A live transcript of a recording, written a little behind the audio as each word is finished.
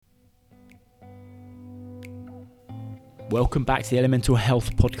Welcome back to the Elemental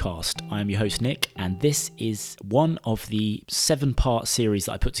Health Podcast. I am your host, Nick, and this is one of the 7-part series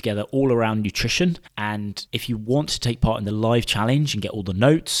that I put together all around nutrition. And if you want to take part in the live challenge and get all the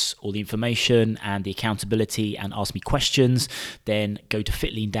notes, all the information and the accountability and ask me questions, then go to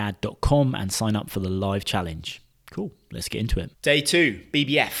fitleandad.com and sign up for the live challenge. Cool, let's get into it. Day 2,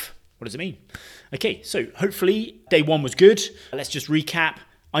 BBF. What does it mean? Okay, so hopefully day 1 was good. Let's just recap.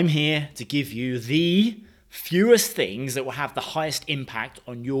 I'm here to give you the fewest things that will have the highest impact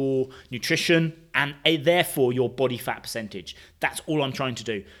on your nutrition and therefore your body fat percentage. That's all I'm trying to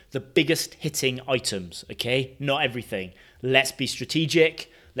do. The biggest hitting items, okay? Not everything. Let's be strategic.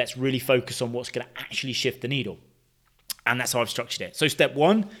 Let's really focus on what's going to actually shift the needle. And that's how I've structured it. So step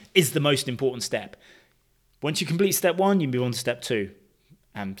 1 is the most important step. Once you complete step 1, you move on to step 2.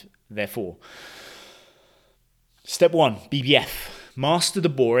 And therefore, step 1, BBF. Master the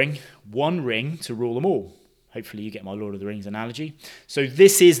boring, one ring to rule them all. Hopefully you get my Lord of the Rings analogy. So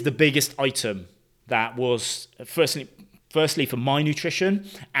this is the biggest item that was firstly for my nutrition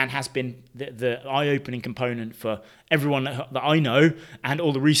and has been the eye-opening component for everyone that I know and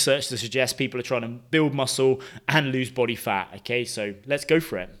all the research that suggests people are trying to build muscle and lose body fat. Okay, so let's go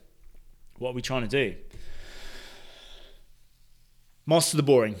for it. What are we trying to do? Master the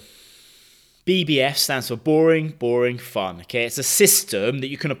boring. BBF stands for boring, fun. Okay, it's a system that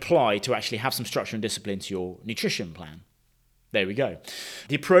you can apply to actually have some structure and discipline to your nutrition plan. There we go.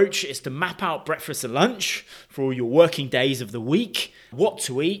 The approach is to map out breakfast and lunch for all your working days of the week. What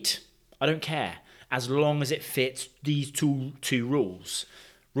to eat, I don't care, as long as it fits these two rules.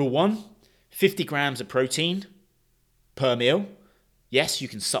 Rule 1, 50 grams of protein per meal. Yes, you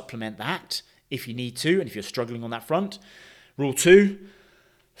can supplement that if you need to and if you're struggling on that front. Rule 2,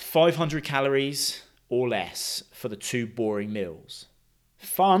 500 calories or less for the 2 boring meals.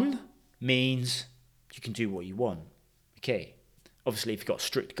 Fun means you can do what you want. Okay, obviously if you've got a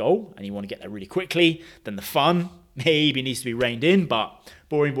strict goal and you want to get there really quickly, then the fun maybe needs to be reined in, but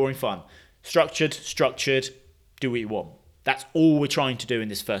boring, fun. Structured, do what you want. That's all we're trying to do in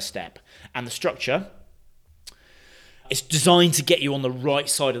this first step. And the structure is designed to get you on the right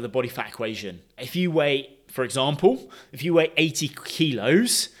side of the body fat equation. If you weigh 80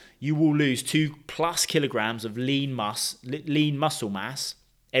 kilos, you will lose 2+ kilograms of lean muscle mass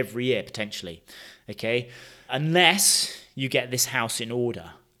every year, potentially. Okay? Unless you get this house in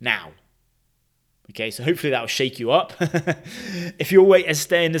order now. Okay, so hopefully that will shake you up. If your weight is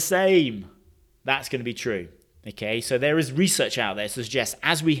staying the same, that's going to be true. Okay, so there is research out there to suggest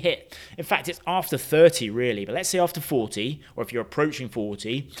as we hit, in fact, it's after 30 really, but let's say after 40, or if you're approaching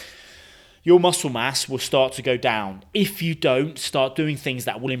 40, your muscle mass will start to go down if you don't start doing things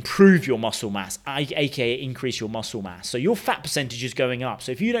that will improve your muscle mass, aka increase your muscle mass. So your fat percentage is going up.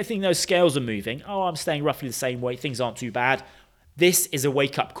 So if you don't think those scales are moving, I'm staying roughly the same weight, things aren't too bad, this is a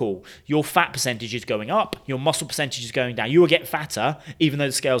wake-up call. Your fat percentage is going up, your muscle percentage is going down. You will get fatter even though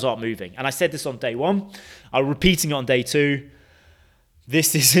the scales aren't moving. And I said this on day 1. I'm repeating it on day 2.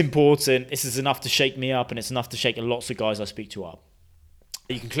 This is important. This is enough to shake me up and it's enough to shake lots of guys I speak to up.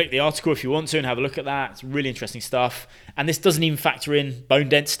 You can click the article if you want to and have a look at that. It's really interesting stuff. And this doesn't even factor in bone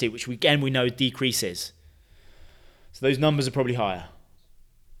density, which we know decreases. So those numbers are probably higher.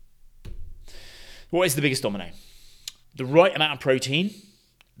 What is the biggest domino? The right amount of protein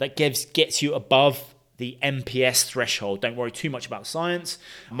that gets you above the MPS threshold. Don't worry too much about the science.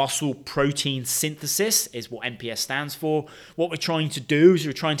 Muscle protein synthesis is what MPS stands for. What we're trying to do is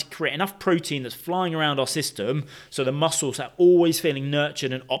we're trying to create enough protein that's flying around our system so the muscles are always feeling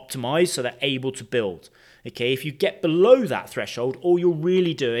nurtured and optimized so they're able to build. Okay, if you get below that threshold, all you're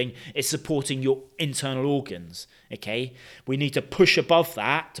really doing is supporting your internal organs. Okay, we need to push above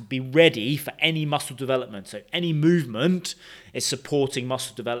that to be ready for any muscle development. So any movement is supporting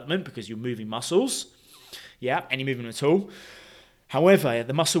muscle development because you're moving muscles. Yeah, any movement at all. However,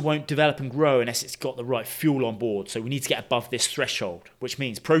 the muscle won't develop and grow unless it's got the right fuel on board. So we need to get above this threshold, which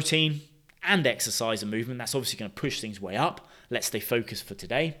means protein and exercise and movement. That's obviously going to push things way up. Let's stay focused for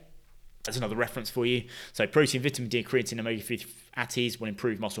today. That's another reference for you. So protein, vitamin D, creatine, and omega-3 fatty acids will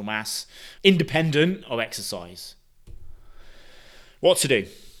improve muscle mass independent of exercise. What to do?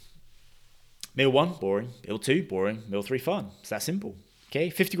 Meal 1, boring. Meal 2, boring. Meal 3, fun. It's that simple.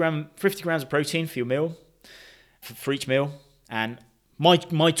 Okay, 50 grams of protein for your meal, for each meal. And my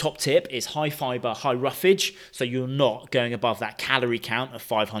top tip is high fiber, high roughage, so you're not going above that calorie count of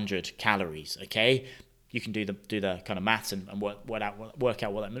 500 calories. Okay. You can do the kind of maths and work out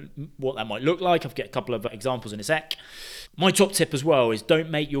what that might look like. I've got a couple of examples in a sec. My top tip as well is don't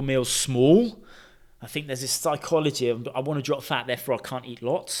make your meals small I think there's this psychology of I want to drop fat, therefore I can't eat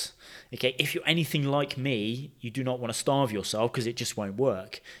lots. Okay, if you're anything like me, you do not want to starve yourself because it just won't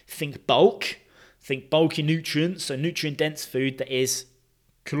work. Think bulk. Think bulky nutrients, so nutrient-dense food that is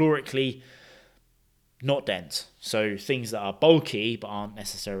calorically not dense. So things that are bulky but aren't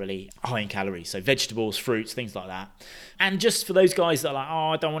necessarily high in calories. So vegetables, fruits, things like that. And just for those guys that are like,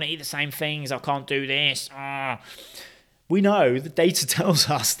 I don't want to eat the same things, I can't do this. We know the data tells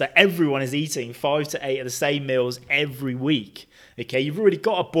us that everyone is eating 5 to 8 of the same meals every week. Okay, you've already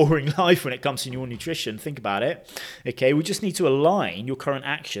got a boring life when it comes to your nutrition. Think about it. Okay, we just need to align your current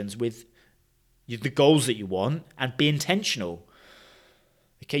actions with the goals that you want and be intentional.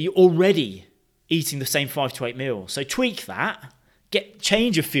 Okay, you're already eating the same 5 to 8 meals. So tweak that,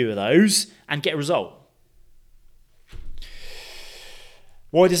 change a few of those and get a result.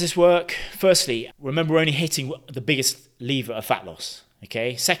 Why does this work? Firstly, remember we're only hitting the biggest lever of fat loss.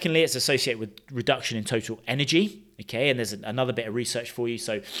 Okay. Secondly, it's associated with reduction in total energy. Okay. And there's another bit of research for you.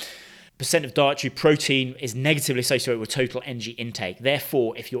 So percent of dietary protein is negatively associated with total energy intake.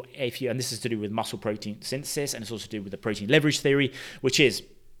 Therefore, if you, and this is to do with muscle protein synthesis, and it's also to do with the protein leverage theory, which is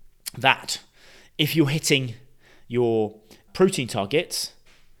that if you're hitting your protein targets,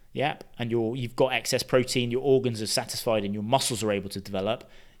 and you've got excess protein, your organs are satisfied and your muscles are able to develop,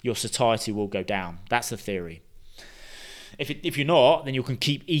 your satiety will go down. That's the theory. If you're not, then you can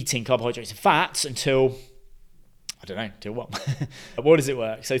keep eating carbohydrates and fats until, I don't know, until what? What does it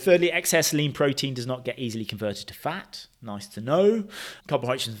work? So thirdly, excess lean protein does not get easily converted to fat. Nice to know.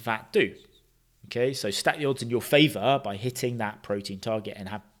 Carbohydrates and fat do. Okay, so stack the odds in your favor by hitting that protein target and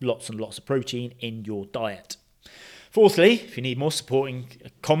have lots and lots of protein in your diet. Fourthly, if you need more supporting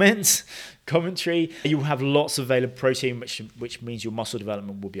commentary, you will have lots of available protein, which means your muscle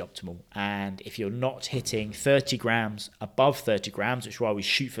development will be optimal. And if you're not hitting 30 grams, above 30 grams, which is why we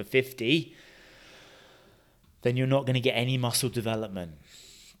shoot for 50, then you're not going to get any muscle development.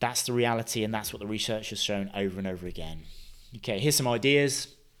 That's the reality, and that's what the research has shown over and over again. Okay, here's some ideas.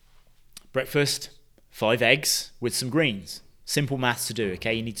 Breakfast, 5 eggs with some greens. Simple maths to do,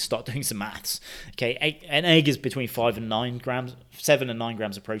 okay? You need to start doing some maths. Okay, an egg is between 7 and 9 grams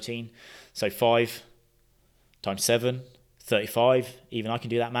of protein. So 5 times 7, 35. Even I can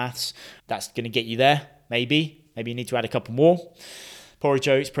do that maths. That's going to get you there, maybe. Maybe you need to add a couple more. Porridge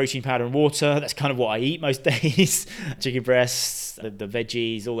oats, protein powder and water. That's kind of what I eat most days. Chicken breasts, the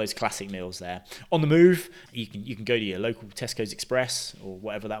veggies, all those classic meals there. On the move, you can go to your local Tesco's Express or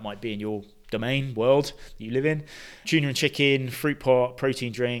whatever that might be in your domain, world that you live in. Tuna and chicken, fruit pot,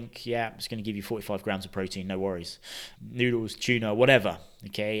 protein drink. Yeah, it's going to give you 45 grams of protein, no worries. Noodles, tuna, whatever.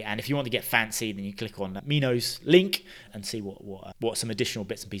 Okay, and if you want to get fancy, then you click on Mino's link and see what some additional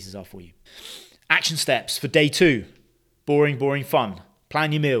bits and pieces are for you. Action steps for day 2. Boring, fun.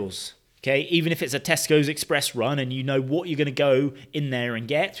 Plan your meals. Okay, even if it's a Tesco's Express run and you know what you're going to go in there and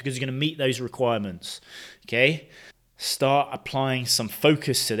get because you're going to meet those requirements. Okay, start applying some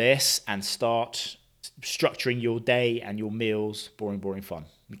focus to this and start structuring your day and your meals. Boring, fun.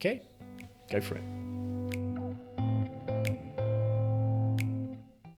 Okay, go for it.